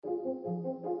All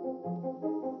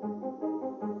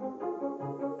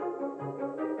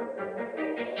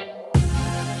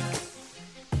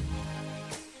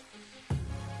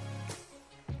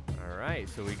right,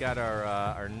 so we got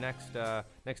our next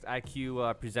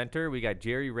IQ presenter. We got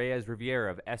Jerry Reyes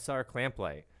Riviera of SR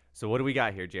Clamplay. So what do we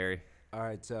got here, Jerry? All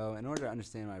right, so in order to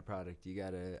understand my product, you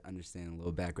got to understand a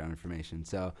little background information.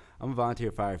 So I'm a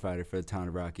volunteer firefighter for the town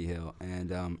of Rocky Hill,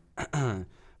 and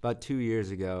about 2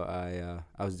 years ago,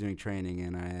 I was doing training,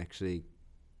 and I actually,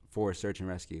 for search and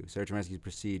rescue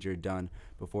procedure done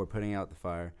before putting out the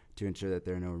fire to ensure that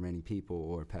there are no remaining people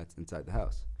or pets inside the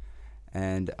house.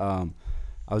 And I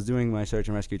was doing my search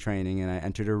and rescue training, and I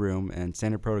entered a room, and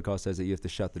standard protocol says that you have to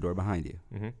shut the door behind you.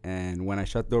 Mm-hmm. And when I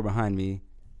shut the door behind me,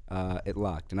 it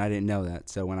locked, and I didn't know that.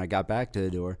 So when I got back to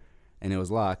the door and it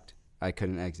was locked, I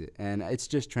couldn't exit. And it's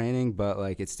just training, but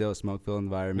like it's still a smoke-filled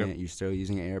environment. Yep. You're still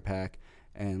using an air pack,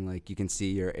 and like you can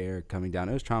see your air coming down.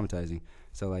 It was traumatizing.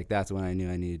 So like that's when I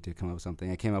knew I needed to come up with something.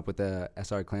 I came up with the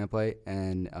SR clamp plate,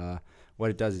 and what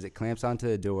it does is it clamps onto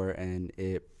the door, and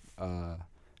it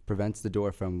prevents the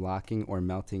door from locking or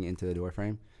melting into the door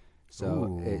frame.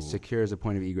 So it secures a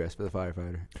point of egress for the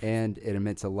firefighter, and it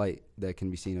emits a light that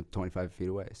can be seen up 25 feet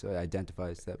away. So it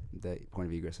identifies that point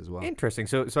of egress as well. Interesting.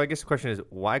 So I guess the question is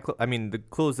why?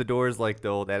 Close the doors like the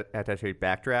old attaché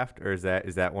backdraft, or is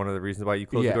that one of the reasons why you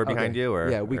close the door behind you?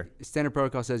 Or standard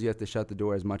protocol says you have to shut the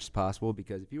door as much as possible,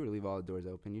 because if you were to leave all the doors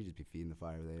open, you'd just be feeding the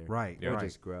fire there. Right. It would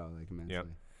just grow like immensely. Yep.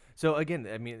 So again,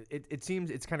 I mean, it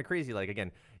seems it's kind of crazy. Like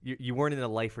again, you weren't in a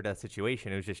life or death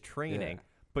situation. It was just training. Yeah.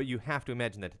 But you have to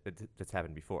imagine that's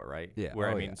happened before, right? Yeah.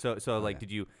 Did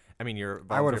you? I mean,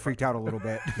 I would have freaked out a little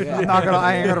bit.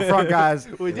 I ain't gonna front, guys.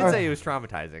 We did say it was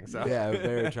traumatizing. So yeah,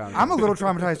 very traumatizing. I'm a little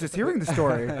traumatized just hearing the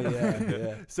story.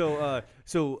 yeah. So,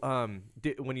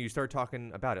 when you start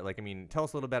talking about it, tell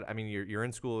us a little bit. I mean, you're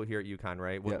in school here at UConn,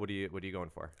 right? What are you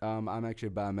going for? I'm actually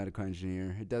a biomedical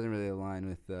engineer. It doesn't really align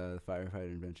with the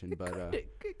firefighter invention, but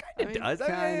it kind of does.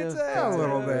 A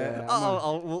little bit.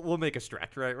 We'll make a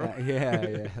stretch, right?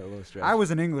 Yeah, a little stretch. I was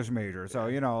an English major, so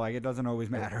it doesn't always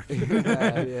matter.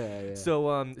 Yeah.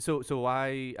 So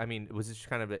why? I mean, was this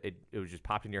kind of it was just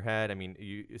popped in your head? I mean,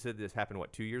 you said this happened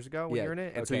 2 years ago when you were in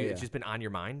it, and it's just been on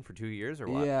your mind for 2 years, or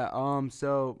what? Yeah.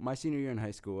 So my senior year in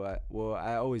high school,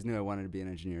 I always knew I wanted to be an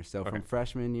engineer. So from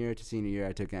freshman year to senior year,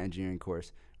 I took an engineering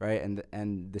course, right?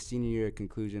 And the senior year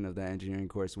conclusion of that engineering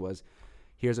course was,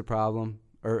 here's a problem.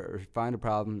 Or find a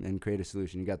problem and create a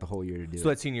solution. You got the whole year to do it. So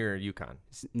that's senior year UConn?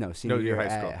 Senior year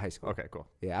at high school. Okay, cool.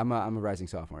 Yeah, I'm a rising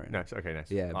sophomore right now. Nice. Okay,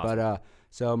 nice. Yeah, awesome. But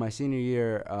so my senior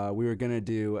year, we were gonna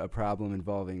do a problem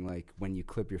involving like when you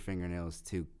clip your fingernails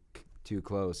too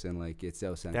close, and like it's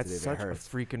so sensitive. That's such it hurts. a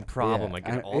freaking problem. Yeah, I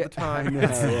get it all the time.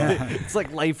 It's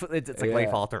like life. It's like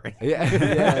life altering. Yeah,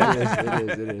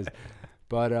 it is.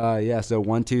 But so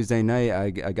one Tuesday night,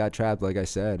 I got trapped, like I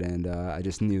said, and I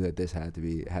just knew that this had to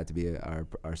be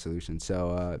our solution.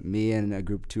 So me and a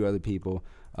group of 2 other people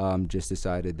just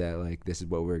decided that like this is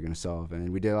what we were going to solve, and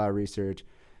we did a lot of research,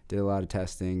 did a lot of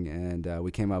testing, and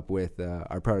we came up with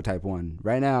our prototype 1.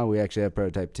 Right now, we actually have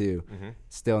prototype 2. Mm-hmm.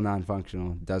 Still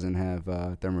non-functional, doesn't have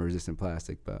thermo-resistant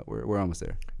plastic, but we're almost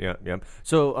there. Yeah.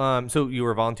 So you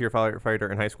were a volunteer firefighter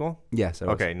in high school? Yes, I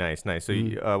was. Okay, nice. So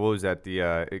what was that?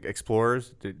 The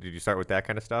Explorers? Did you start with that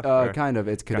kind of stuff? Kind of.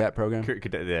 It's cadet program.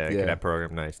 Cadet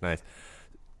program. Nice.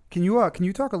 Can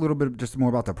you talk a little bit just more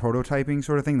about the prototyping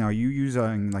sort of thing? Now, are you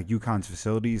using like UConn's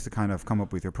facilities to kind of come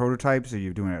up with your prototypes? Are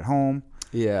you doing it at home?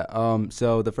 Yeah.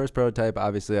 So the first prototype,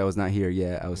 obviously, I was not here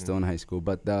yet. I was still in high school.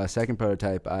 But the second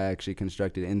prototype, I actually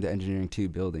constructed in the Engineering 2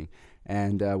 building.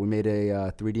 And we made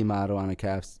a 3D model on a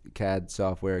CAD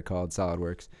software called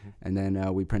SolidWorks. And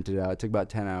then we printed it out. It took about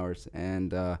 10 hours.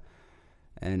 And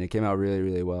it came out really,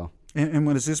 really well. And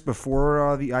was this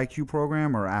before the IQ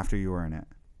program or after you were in it?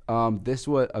 This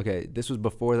was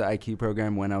before the IQ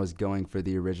program, when I was going for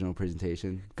the original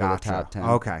presentation. Gotcha. For the top 10.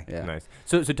 Okay. Yeah. Nice.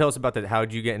 So tell us about that. How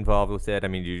did you get involved with it? I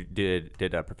mean,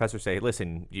 did a professor say,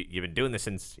 listen, you've been doing this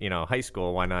since high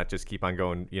school. Why not just keep on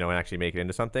going, and actually make it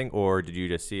into something? Or did you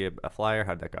just see a flyer?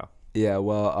 How'd that go? Yeah,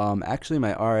 well, actually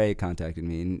my RA contacted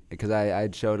me because I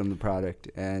had showed him the product,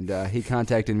 and he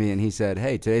contacted me and he said,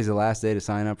 hey, today's the last day to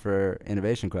sign up for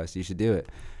Innovation Quest. You should do it.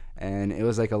 And it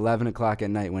was like 11 o'clock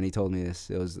at night when he told me this.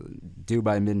 It was due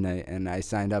by midnight, and I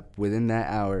signed up within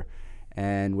that hour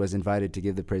and was invited to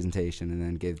give the presentation, and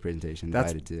then gave the presentation,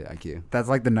 invited to IQ. That's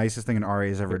like the nicest thing an RA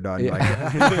has ever done.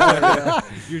 Yeah.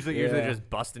 Usually just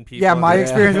busting people. Yeah, my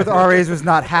experience with RAs was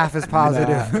not half as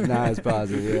positive. Not as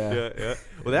positive, yeah.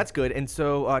 Well, that's good. And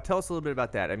so tell us a little bit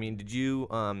about that. I mean, did you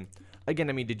again,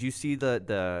 I mean, did you see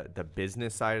the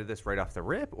business side of this right off the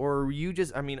rip, or were you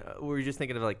just, I mean, were you just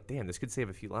thinking of like, damn, this could save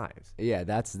a few lives? Yeah,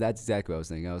 that's exactly what I was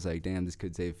thinking. I was like, damn, this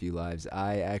could save a few lives.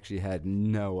 I actually had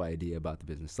no idea about the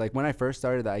business. Like when I first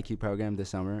started the IQ program this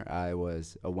summer, I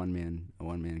was a one man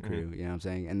crew. You know what I'm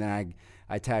saying? And then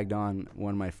I tagged on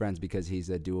one of my friends because he's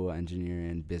a dual engineer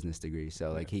and business degree,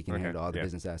 so like he can handle all the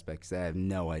business aspects. I have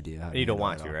no idea how. And you don't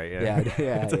want to, right? Yeah,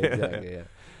 exactly. Yeah.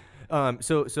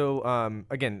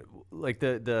 Again, like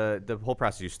the whole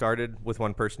process, you started with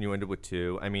one person, you ended with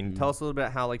two. I mean, tell us a little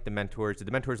bit how like did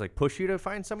the mentors like push you to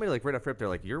find somebody like right off rip? They're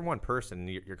like, you're one person,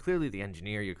 you're clearly the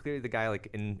engineer, you're clearly the guy like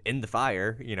in the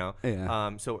fire, you know?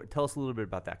 Yeah. So tell us a little bit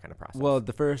about that kind of process. Well,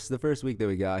 the first week that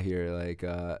we got here, like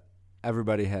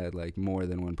everybody had like more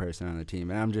than one person on the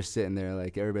team, and I'm just sitting there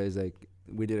like everybody's like.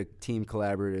 We did a team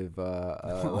collaborative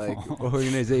like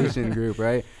organization group,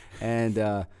 right?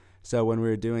 And so when we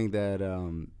were doing that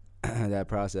that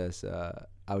process,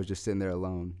 I was just sitting there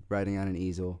alone, writing on an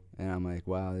easel, and I'm like,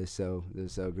 "Wow, this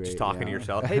is so great." Just talking to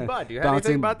yourself. Hey, bud, do you have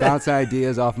bouncing, anything about that? Bouncing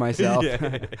ideas off myself.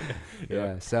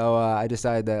 Yeah. So I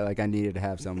decided that like I needed to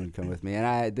have someone come with me,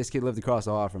 and this kid lived across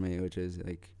the hall from me, which is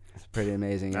like pretty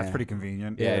amazing. That's pretty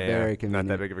convenient. Yeah, very convenient.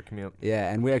 Not that big of a commute. Yeah,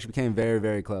 and we actually became very,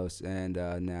 very close, and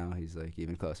now he's like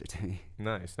even closer to me.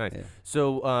 Nice. Yeah.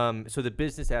 So, so the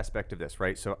business aspect of this,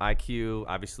 right? So IQ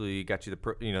obviously got you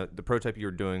the prototype you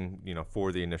were doing,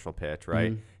 for the initial pitch,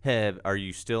 right? Mm-hmm. Are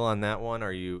you still on that one?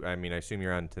 Are you? I mean, I assume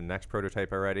you're on to the next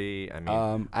prototype already. I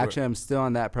mean, actually, I'm still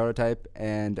on that prototype,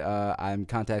 and I'm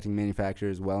contacting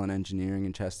manufacturers, Welland Engineering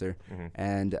in Chester,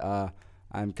 and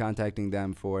I'm contacting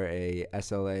them for a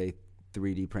SLA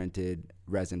 3D printed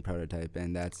resin prototype,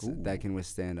 and that can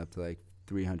withstand up to like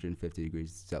 350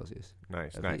 degrees Celsius.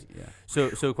 Nice. Yeah.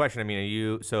 So question. I mean, are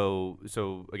you so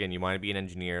again? You want to be an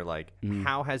engineer. Like,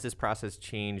 how has this process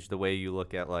changed the way you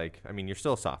look at like? I mean, you're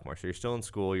still a sophomore, so you're still in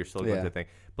school. You're still going to thing.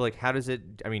 But like, how does it?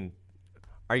 I mean,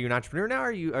 are you an entrepreneur now?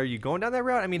 Are you going down that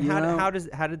route? I mean, how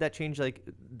did that change like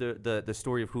the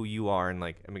story of who you are and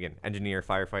like again, engineer,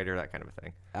 firefighter, that kind of a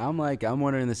thing? I'm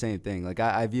wondering the same thing. Like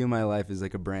I view my life as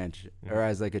like a branch or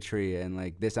as like a tree, and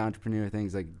like this entrepreneur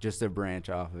thing's like just a branch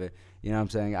off of it. You know what I'm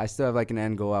saying? I still have like an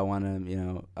end goal. I want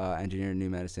to engineer new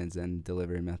medicines and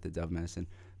delivery methods of medicine.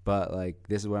 But like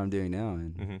this is what I'm doing now,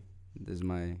 and this is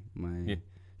my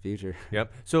future.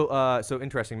 Yep. So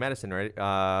interesting medicine, right?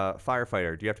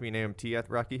 Firefighter. Do you have to be an EMT at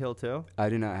Rocky Hill too? I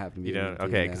do not have to be. You don't?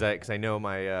 Okay, because I know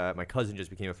my cousin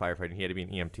just became a firefighter and he had to be an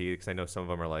EMT because I know some of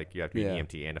them are like you have to be an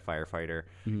EMT and a firefighter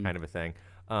kind of a thing.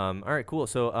 All right, cool.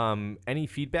 So any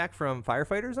feedback from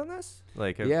firefighters on this?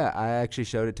 Like yeah, I actually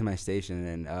showed it to my station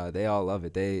and they all love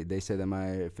it. They say that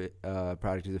my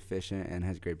product is efficient and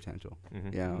has great potential.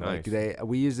 Nice. Like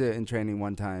we use it in training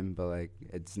one time, but like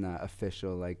it's not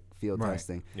official like field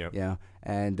testing. Yep.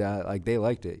 And like they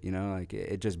liked it. Like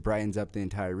it just brightens up the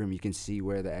entire room. You can see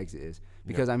where the exit is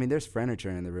because I mean there's furniture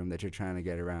in the room that you're trying to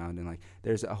get around, and like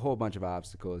there's a whole bunch of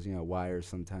obstacles. Wires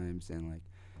sometimes, and like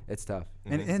it's tough.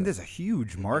 And there's a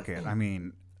huge market. I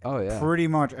mean, pretty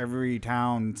much every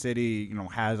town, city,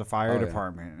 has a fire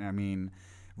department. I mean,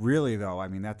 really though, I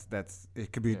mean that's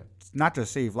it could be not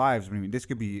just save lives. But I mean, this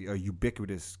could be a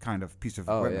ubiquitous kind of piece of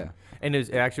equipment. And it's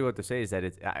actually what to say is that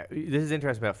it's this is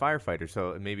interesting about firefighters.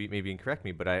 So maybe you can correct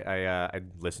me, but I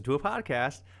listened to a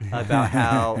podcast about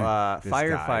how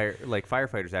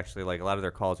firefighters actually like a lot of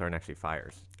their calls aren't actually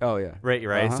fires. Oh yeah. Right.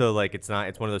 Uh-huh. So like it's one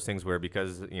of those things where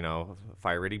because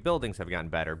fire rated buildings have gotten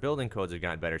better, building codes have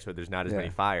gotten better, so there's not as many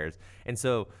fires. And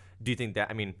so do you think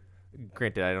that? I mean,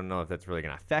 granted, I don't know if that's really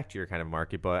going to affect your kind of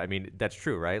market, but I mean that's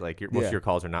true, right? Like most of your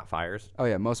calls are not fires. Oh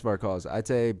yeah, most of our calls. I'd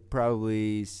say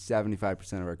probably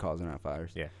 75% of our calls are not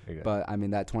fires. Yeah. Exactly. But I mean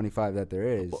that 25 that there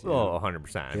is.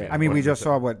 100%. I mean we just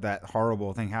saw that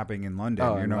horrible thing happening in London.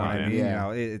 What I mean?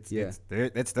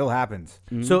 It still happens.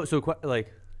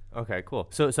 Mm-hmm. Okay, cool.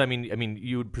 So I mean,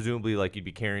 you would presumably you'd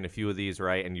be carrying a few of these,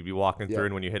 right? And you'd be walking through,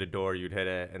 and when you hit a door, you'd hit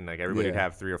it, and like everybody would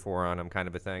have 3 or 4 on them, kind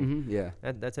of a thing. Mm-hmm, yeah,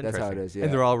 that's interesting. That's how it is. Yeah.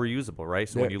 And they're all reusable, right?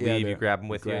 So when you leave, you grab them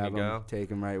with you and you go. Take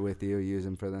them right with you. Use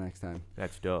them for the next time.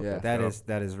 That's dope. Yeah,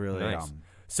 that is really nice.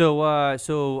 So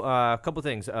a couple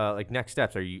things. Like next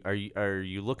steps. Are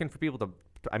you looking for people to?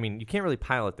 I mean, you can't really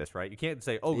pilot this, right? You can't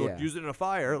say, "Oh, go use it in a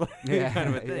fire," kind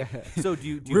of a thing. So do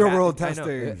you real world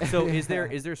testing? So is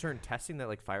there certain testing that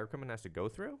like fire equipment has to go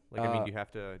through? Like, I mean, do you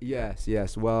have to?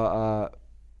 Yes. Well,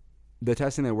 the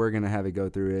testing that we're gonna have it go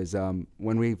through is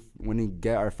when we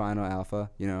get our final alpha,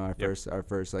 our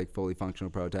first like fully functional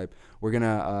prototype, we're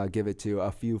gonna give it to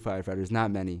a few firefighters,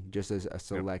 not many, just as a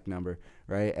select number,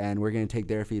 right? And we're gonna take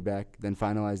their feedback, then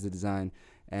finalize the design.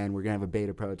 And we're going to have a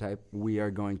beta prototype. We are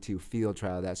going to field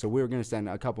trial that. So we're going to send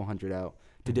a couple hundred out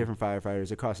to different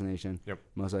firefighters across the nation,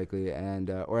 most likely, and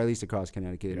or at least across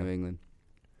Connecticut and New England.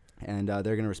 And they're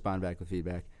going to respond back with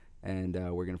feedback. And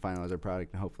we're going to finalize our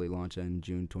product and hopefully launch it in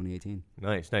June 2018.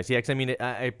 Nice. Yeah, because I mean,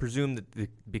 I presume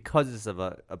that because it's of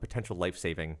a potential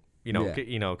life-saving,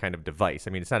 kind of device.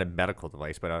 I mean, it's not a medical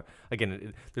device, but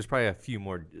again, there's probably a few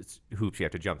more hoops you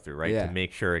have to jump through, right, to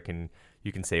make sure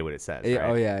you can say what it says. Right?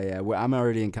 Oh yeah. Well, I'm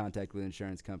already in contact with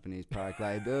insurance companies, product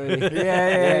liability.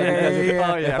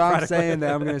 If I'm saying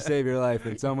that I'm going to save your life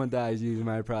and someone dies using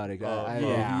my product, I have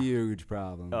a huge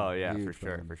problem. Oh yeah, for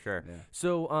sure. Yeah.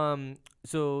 So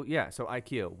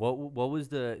IKEA. What was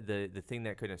the thing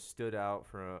that kind of stood out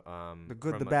from the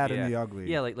good, the bad, and the ugly?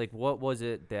 Yeah, like what was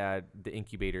it that the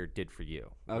incubator did for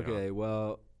you? Okay,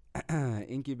 well.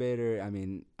 Incubator, I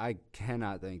mean, I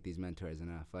cannot thank these mentors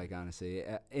enough. Like, honestly,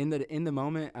 in the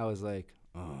moment, I was like,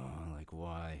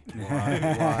 why?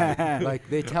 Like,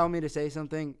 they tell me to say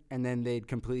something, and then they'd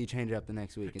completely change it up the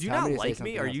next week. Do you not like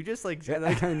me? Are you just like? I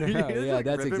know. Yeah,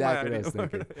 that's exactly what I was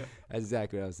thinking. That's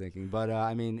exactly what I was thinking. But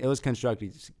I mean, it was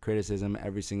constructive criticism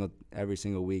every single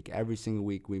week. Every single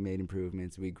week, we made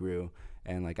improvements. We grew.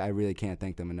 And, like, I really can't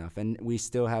thank them enough. And we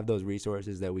still have those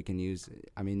resources that we can use.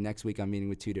 I mean, next week I'm meeting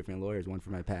with 2 different lawyers, one for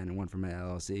my patent and one for my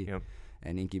LLC. Yep.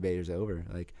 And incubator's over.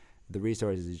 Like, the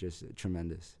resources is just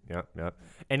tremendous. Yep.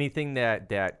 Anything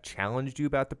that challenged you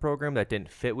about the program that didn't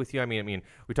fit with you? I mean,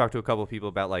 we talked to a couple of people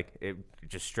about, like, it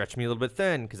just stretched me a little bit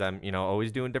thin because I'm,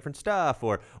 always doing different stuff,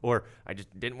 or I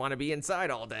just didn't want to be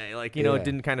inside all day. Like, it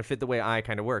didn't kind of fit the way I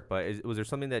kind of work. But was there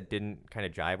something that didn't kind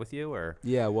of jive with you, or?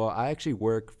 Yeah, well, I actually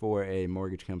work for a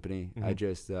mortgage company. I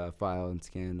just file and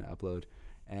scan, upload.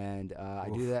 And I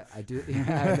do that.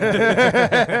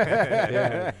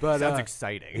 Yeah, but sounds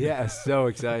exciting. Yeah, so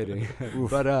exciting.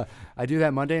 But I do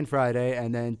that Monday and Friday,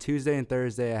 and then Tuesday and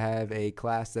Thursday I have a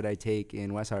class that I take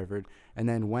in West Hartford, and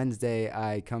then Wednesday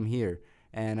I come here,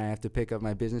 and I have to pick up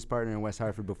my business partner in West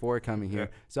Hartford before coming here.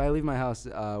 So I leave my house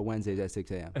Wednesdays at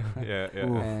 6 a.m.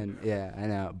 And I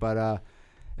know, but.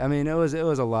 I mean, it was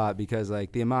a lot because,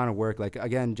 like, the amount of work, like,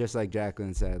 again, just like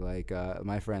Jacqueline said, like,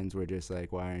 my friends were just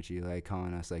like, why aren't you, like,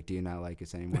 calling us, like, do you not like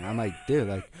us anymore? I'm like, dude,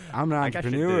 like, I'm an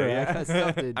entrepreneur. I got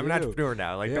stuff to do. I'm an entrepreneur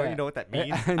now. Like, don't you know what that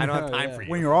means? I don't have time for you.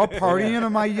 When you're all partying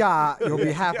on my yacht, you'll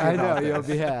be happy. I know, you'll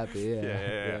be happy.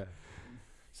 Yeah.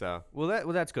 So, well,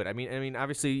 that's good. I mean,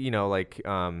 obviously,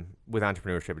 with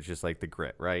entrepreneurship, it's just like the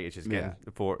grit, right? It's just getting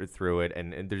through it,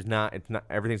 and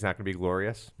everything's not going to be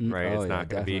glorious, right? It's not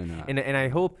going to be. Not. And I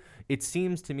hope, it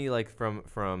seems to me like from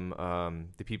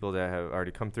the people that have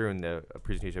already come through in the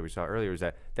presentation that we saw earlier, is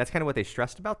that's kind of what they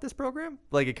stressed about this program.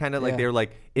 Like, it kind of like they're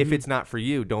like, if it's not for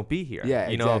you, don't be here. Yeah,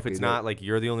 if it's not, like,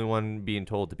 you're the only one being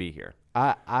told to be here.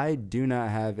 I do not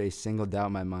have a single doubt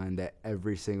in my mind that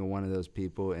every single one of those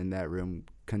people in that room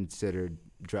considered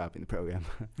dropping the program.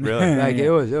 Really? Like, it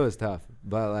was tough,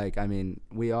 but, like, I mean,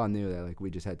 we all knew that, like, we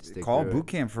just had to stick called boot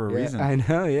camp for a reason. I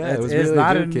know. Yeah, it was really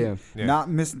not boot camp. Not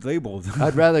mislabeled.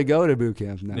 I'd rather go to boot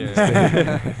camp.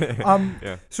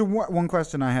 So one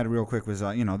question I had real quick was,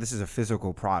 this is a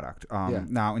physical product.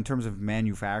 Now, in terms of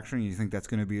manufacturing, you think that's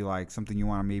going to be, like, something you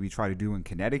want to maybe try to do in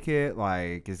Connecticut?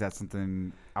 Like, is that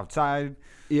something outside?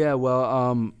 Yeah,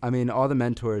 well, I mean, all the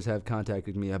mentors have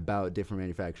contacted me about different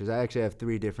manufacturers. I actually have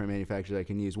 3 different manufacturers I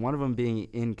can use. One of them being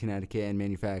in Connecticut and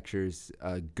manufactures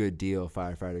a good deal of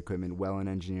firefighter equipment, Wellen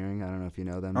Engineering. I don't know if you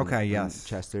know them. Okay, yes.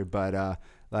 Chester, but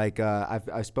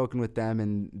I've spoken with them,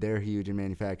 and they're huge in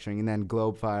manufacturing. And then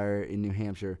Globe Fire in New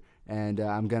Hampshire, and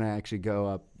I'm gonna actually go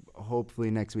up hopefully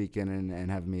next weekend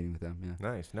and have a meeting with them.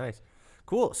 Yeah. Nice,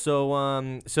 cool.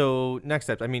 So next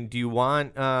steps. I mean, do you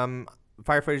want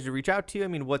firefighters to reach out to you? I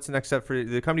mean, what's the next step for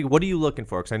the company? What are you looking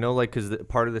for? Because I know, like, because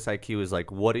part of this IQ is,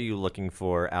 like, what are you looking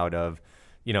for out of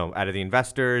the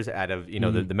investors, out of,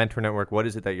 the mentor network? What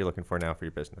is it that you're looking for now for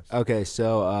your business? Okay,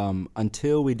 so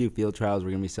until we do field trials, we're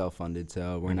going to be self-funded,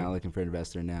 so we're not looking for an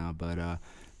investor now, but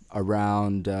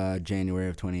around January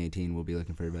of 2018, we'll be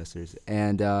looking for investors.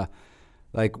 And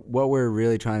like, what we're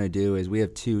really trying to do is we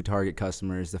have 2 target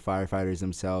customers, the firefighters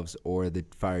themselves or the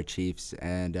fire chiefs,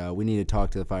 and we need to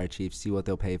talk to the fire chiefs, see what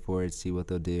they'll pay for it, see what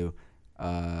they'll do,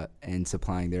 and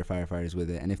supplying their firefighters with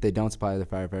it. And if they don't supply the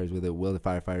firefighters with it, will the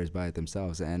firefighters buy it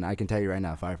themselves? And I can tell you right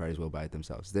now, firefighters will buy it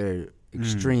themselves. They're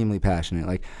extremely passionate.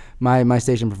 Like, my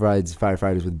station provides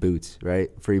firefighters with boots, right?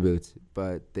 Free boots,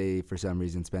 but they, for some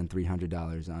reason, spend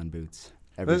 $300 on boots.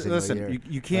 Listen,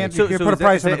 you can't put a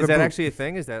price on a good boot. Is that actually a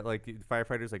thing? Is that, like, the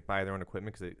firefighters, like, buy their own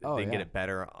equipment because they get it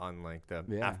better on, like, the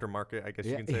aftermarket, I guess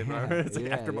you can say. It's like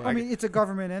aftermarket. I mean, it's a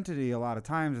government entity a lot of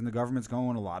times, and the government's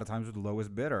going a lot of times with the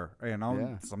lowest bidder.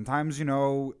 Sometimes, a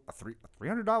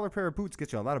 $300 pair of boots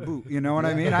gets you a lot of boot. You know what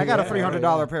I mean? I got a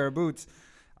 $300 pair of boots.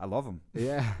 I love them.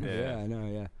 Yeah, I know,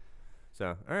 yeah.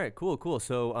 So, all right, cool.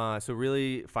 So,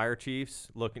 really, fire chiefs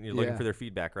you're looking for their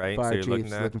feedback, right? Fire so you're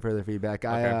chiefs looking for their feedback.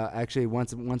 Okay. I actually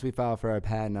once we file for our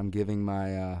patent, I'm giving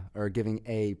giving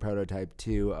a prototype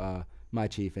to my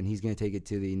chief, and he's going to take it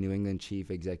to the New England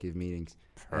Chief Executive Meetings.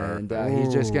 Perfect. And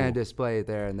he's just going to display it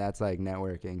there, and that's like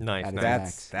networking. Nice.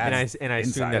 That's and I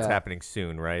assume that's happening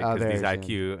soon, right? Because these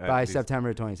IQ by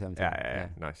September 2017. Yeah.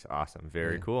 Nice, awesome,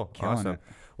 very cool, Killing awesome. It.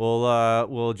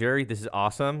 Well, Jerry, this is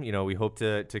awesome. You know, we hope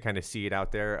to kind of see it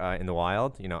out there in the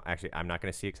wild. You know, actually, I'm not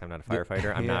going to see it because I'm not a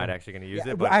firefighter. I'm not actually going to use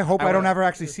it. But I hope I don't ever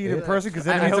actually see it in person because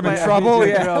then it means I'm in trouble.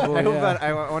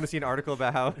 I want to see an article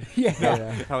about how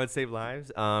how it saved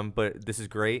lives. But this is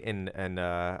great, and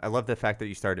I love the fact that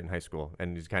you started in high school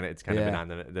and it's kind of been on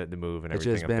the move and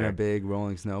everything. It's just been a big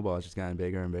rolling snowball. It's just gotten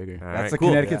bigger and bigger. That's the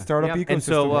Connecticut startup ecosystem. And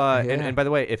so, and by the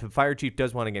way, if a fire chief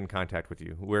does want to get in contact with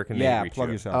you, where can they reach plug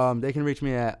you? Yourself. They can reach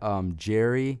me at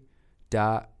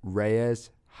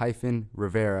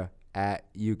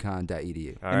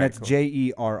jerry.reyes-rivera@uconn.edu. And that's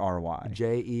Jerry.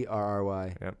 Jerry.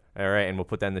 Yep. All right, and we'll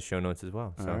put that in the show notes as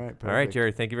well. So. All right, all right,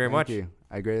 Jerry, thank you very much. Thank you.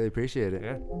 I greatly appreciate it.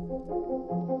 Yeah.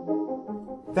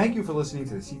 Thank you for listening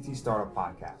to the CT Startup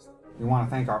Podcast. We want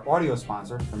to thank our audio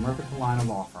sponsor, the Murphy Polina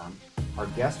Law Firm, our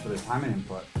guests for their time and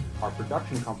input, our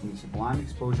production company, Sublime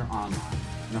Exposure Online,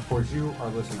 and of course you, our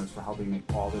listeners, for helping make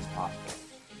all this possible.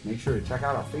 Make sure to check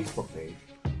out our Facebook page,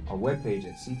 our webpage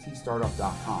at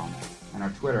ctstartup.com, and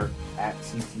our Twitter at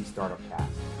ctstartupcast.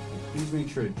 And please make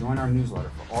sure to join our newsletter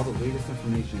for all the latest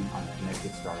information on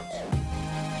Connecticut startup scene.